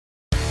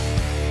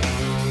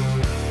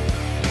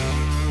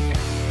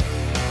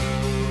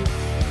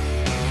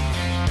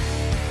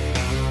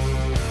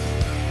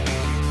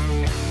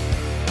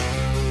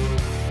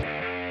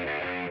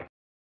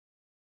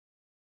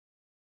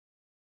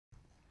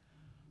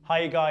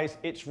Hi you guys,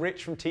 it's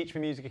Rich from Teach Me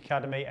Music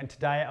Academy, and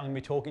today I'm going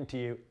to be talking to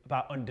you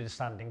about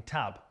understanding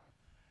tab.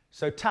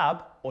 So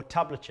tab, or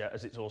tablature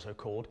as it's also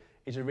called,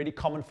 is a really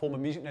common form of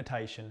music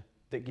notation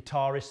that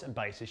guitarists and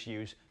bassists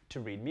use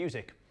to read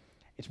music.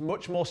 It's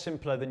much more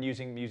simpler than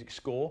using music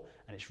score,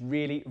 and it's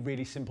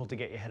really simple to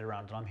get your head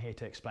around, and I'm here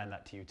to explain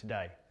that to you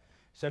today.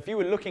 So if you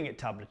were looking at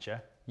tablature,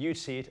 you'd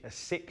see it as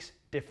 6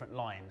 different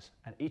lines,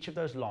 and each of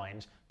those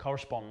lines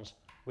corresponds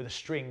with a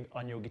string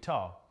on your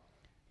guitar.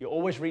 You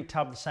always read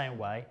tab the same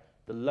way.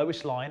 The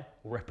lowest line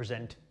will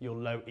represent your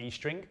low E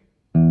string,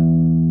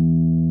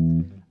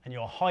 and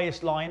your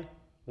highest line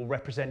will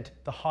represent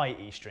the high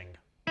E string.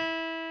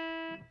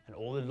 And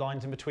all the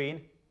lines in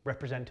between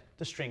represent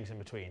the strings in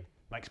between.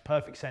 Makes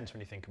perfect sense when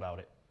you think about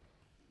it.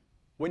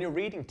 When you're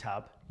reading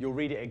tab, you'll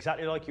read it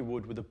exactly like you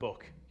would with a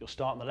book. You'll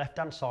start on the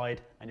left-hand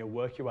side and you'll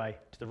work your way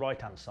to the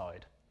right-hand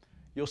side.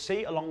 You'll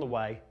see along the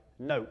way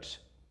notes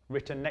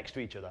written next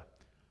to each other.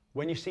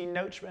 When you see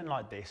notes written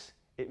like this,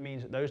 it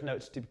means that those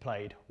notes are to be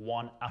played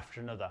one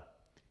after another.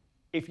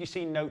 If you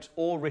see notes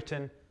all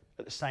written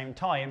at the same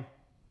time,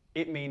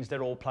 it means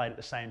they're all played at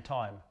the same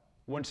time.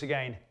 Once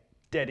again,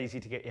 dead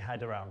easy to get your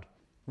head around.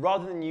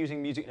 Rather than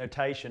using music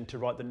notation to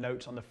write the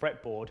notes on the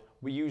fretboard,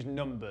 we use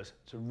numbers.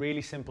 It's a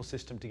really simple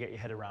system to get your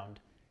head around.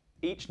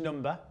 Each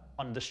number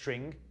on the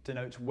string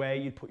denotes where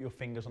you'd put your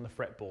fingers on the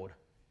fretboard.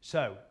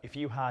 So if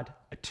you had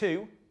a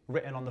 2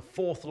 written on the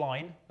 4th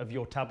line of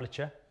your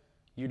tablature,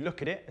 you'd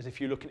look at it as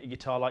if you're looking at your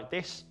guitar like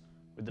this,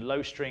 with the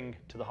low string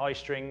to the high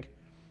string,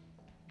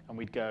 and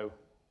we'd go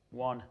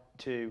 1,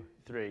 2,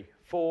 3,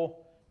 4.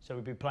 So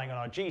we'd be playing on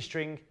our G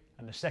string,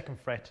 and the 2nd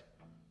fret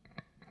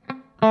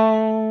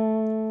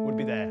would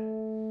be there.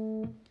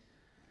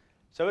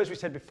 So as we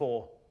said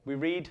before, we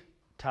read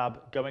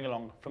tab going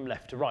along from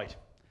left to right.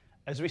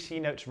 As we see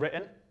notes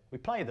written, we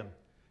play them.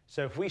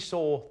 So if we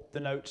saw the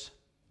notes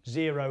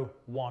 0,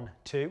 1,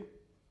 2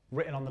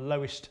 written on the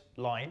lowest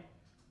line,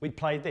 we'd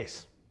play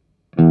this.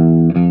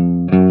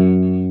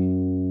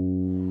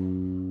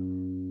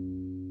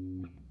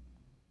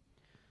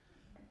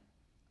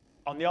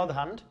 On the other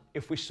hand,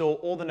 if we saw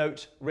all the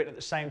notes written at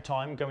the same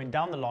time going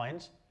down the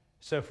lines,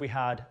 so if we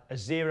had a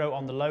 0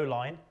 on the low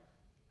line,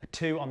 a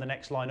 2 on the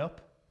next line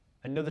up,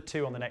 another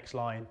 2 on the next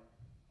line,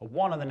 a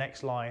 1 on the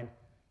next line,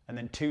 and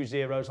then 2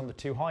 zeros on the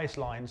 2 highest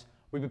lines,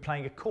 we'd be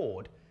playing a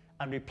chord,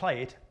 and we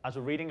play it as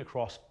we're reading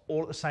across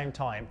all at the same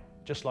time,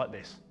 just like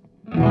this.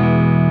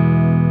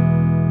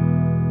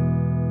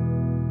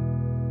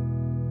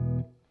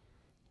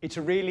 It's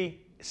a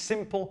really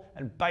simple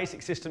and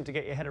basic system to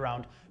get your head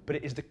around, but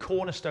it is the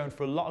cornerstone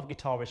for a lot of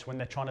guitarists when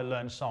they're trying to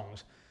learn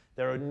songs.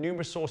 There are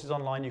numerous sources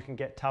online you can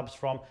get tabs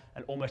from,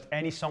 and almost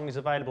any song is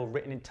available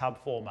written in tab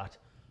format.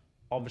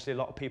 Obviously, a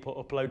lot of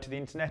people upload to the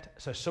internet,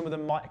 so some of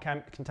them might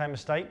contain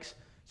mistakes,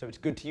 so it's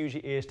good to use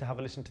your ears to have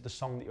a listen to the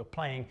song that you're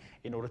playing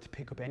in order to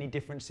pick up any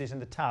differences in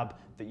the tab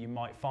that you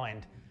might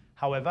find.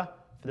 However,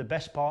 for the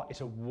best part,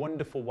 it's a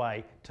wonderful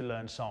way to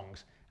learn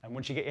songs, and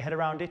once you get your head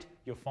around it,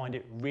 you'll find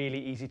it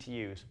really easy to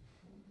use.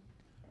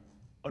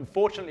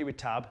 Unfortunately with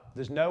tab,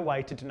 there's no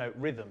way to denote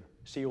rhythm,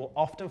 so you'll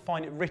often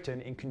find it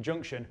written in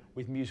conjunction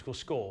with musical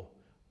score.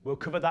 We'll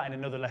cover that in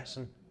another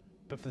lesson,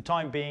 but for the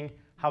time being,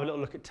 have a little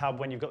look at tab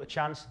when you've got the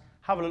chance,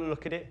 have a little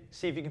look at it,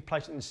 see if you can play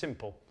something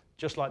simple,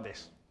 just like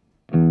this.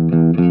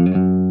 And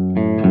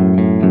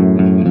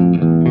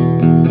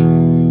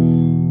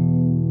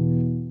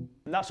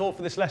that's all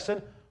for this lesson.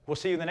 We'll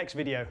see you in the next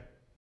video.